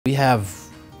We have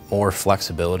more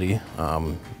flexibility,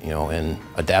 and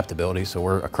adaptability. So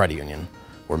we're a credit union.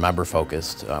 We're member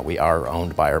focused. We are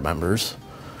owned by our members.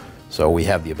 So we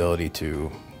have the ability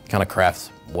to kind of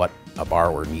craft what a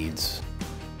borrower needs.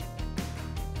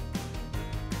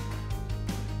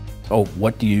 Oh,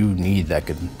 what do you need that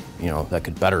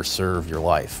could better serve your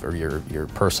life or your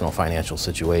personal financial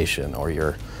situation or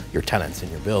your tenants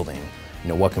in your building?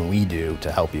 What can we do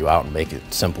to help you out and make it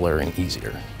simpler and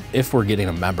easier? If we're getting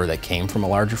a member that came from a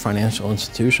larger financial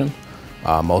institution,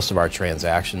 most of our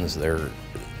transactions, they're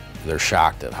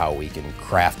shocked at how we can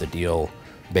craft a deal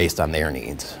based on their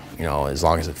needs. As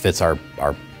long as it fits our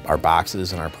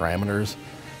boxes and our parameters,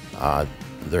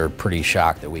 they're pretty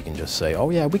shocked that we can just say,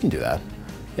 oh yeah, we can do that.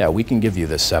 Yeah, we can give you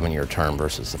this 7-year term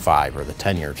versus the 5 or the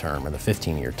 10-year term or the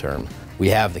 15-year term. We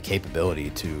have the capability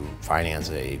to finance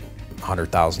a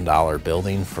 $100,000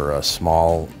 building for a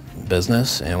small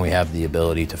business, and we have the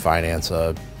ability to finance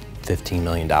a $15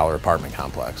 million apartment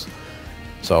complex.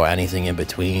 So anything in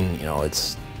between,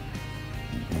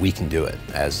 we can do it.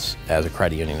 As a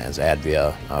credit union, as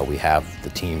Advia, we have the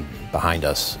team behind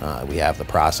us. We have the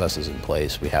processes in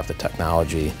place. We have the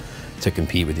technology to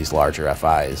compete with these larger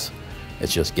FIs.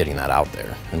 It's just getting that out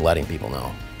there and letting people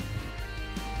know.